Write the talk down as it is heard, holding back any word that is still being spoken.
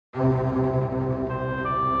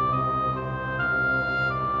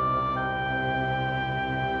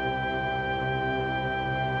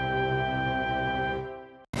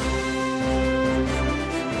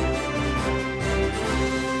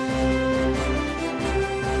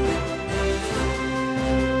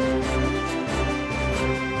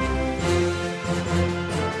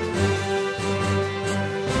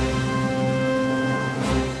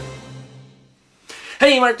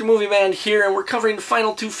Hey, Mark the Movie Man here, and we're covering the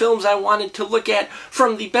final two films I wanted to look at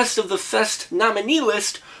from the Best of the Fest nominee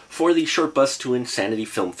list for the Short Bus to Insanity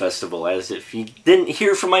Film Festival. As if you didn't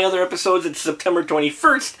hear from my other episodes, it's September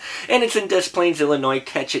 21st, and it's in Des Plaines, Illinois.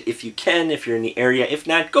 Catch it if you can, if you're in the area. If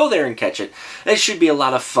not, go there and catch it. It should be a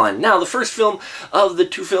lot of fun. Now, the first film of the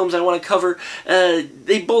two films I want to cover,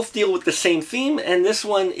 they both deal with the same theme, and this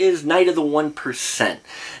one is Night of the 1%.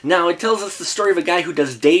 Now, it tells us the story of a guy who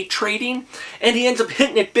does day trading, and he ends up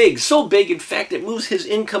hitting it big. So big, in fact, it moves his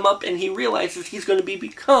income up, and he realizes he's going to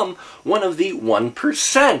become one of the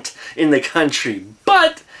 1% in the country.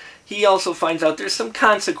 But he also finds out there's some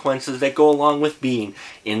consequences that go along with being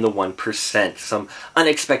in the 1%. Some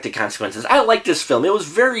unexpected consequences. I like this film. It was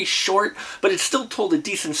very short, but it still told a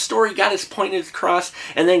decent story, got its point across,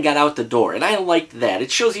 and then got out the door. And I liked that.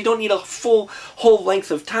 It shows you don't need a whole length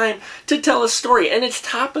of time to tell a story. And it's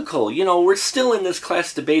topical. You know, we're still in this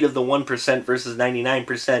class debate of the 1% versus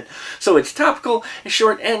 99%. So it's topical, and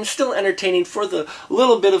short, and still entertaining for the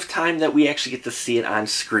little bit of time that we actually get to see it on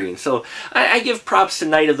screen. So I give props to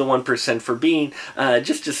Night of the 1% for being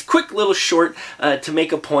just this quick little short to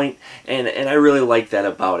make a point, and I really like that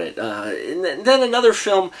about it. And then another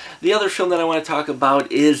film, the other film that I want to talk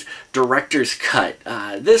about is Director's Cut.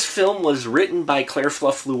 This film was written by Claire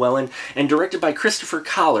Fluff Llewellyn and directed by Christopher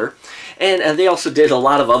Collar, and they also did a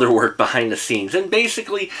lot of other work behind the scenes. And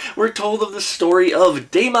basically, we're told of the story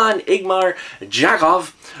of Damon Igmar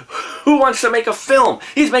Jakov, who wants to make a film.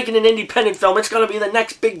 He's making an independent film. It's going to be the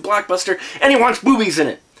next big blockbuster, and he wants boobies in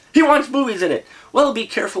it. He wants movies in it. Well, be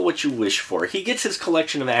careful what you wish for. He gets his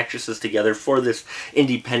collection of actresses together for this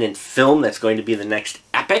independent film that's going to be the next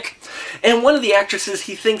epic. And one of the actresses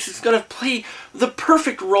he thinks is going to play the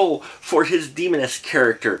perfect role for his demoness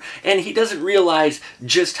character. And he doesn't realize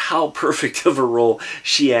just how perfect of a role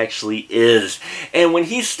she actually is. And when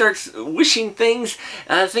he starts wishing things,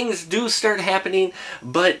 things do start happening,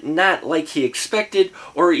 but not like he expected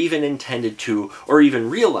or even intended to or even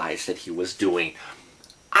realized that he was doing.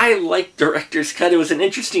 I like Director's Cut. It was an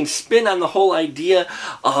interesting spin on the whole idea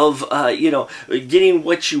of, you know, getting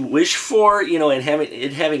what you wish for, you know, and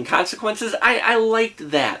having consequences. I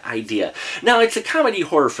liked that idea. Now, it's a comedy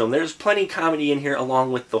horror film. There's plenty of comedy in here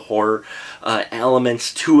along with the horror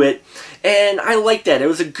elements to it. And I like that. It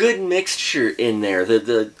was a good mixture in there.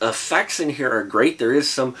 The effects in here are great. There is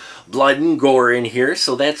some blood and gore in here,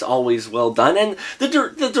 so that's always well done. And the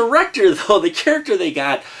director, though, the character they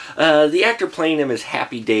got, the actor playing him is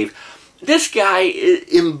Happy Dave. This guy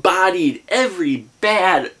embodied every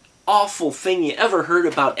bad, awful thing you ever heard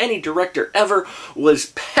about any director ever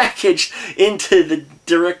was packaged into the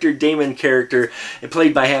director Damon character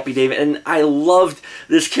played by Happy Dave, and I loved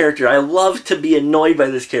this character. I loved to be annoyed by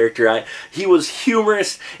this character. He was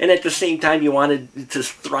humorous, and at the same time you wanted to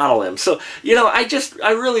throttle him. So, you know,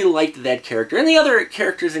 I really liked that character. And the other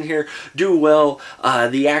characters in here do well.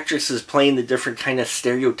 The actresses playing the different kind of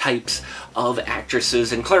stereotypes of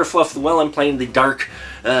actresses, and Claire Fluff Llewellyn playing the dark,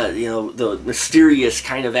 you know, the mysterious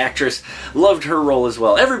kind of actress. Loved her role as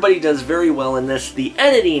well. Everybody does very well in this. The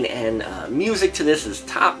editing and music to this is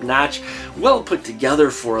top-notch, well put together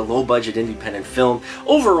for a low-budget independent film.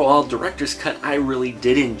 Overall, Director's Cut I really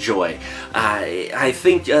did enjoy. I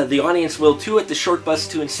think the audience will too at the Short Bus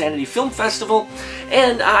to Insanity Film Festival,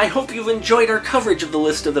 and I hope you've enjoyed our coverage of the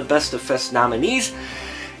list of the Best of Fest nominees.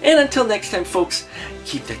 And until next time, folks,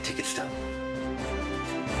 keep that ticket stub.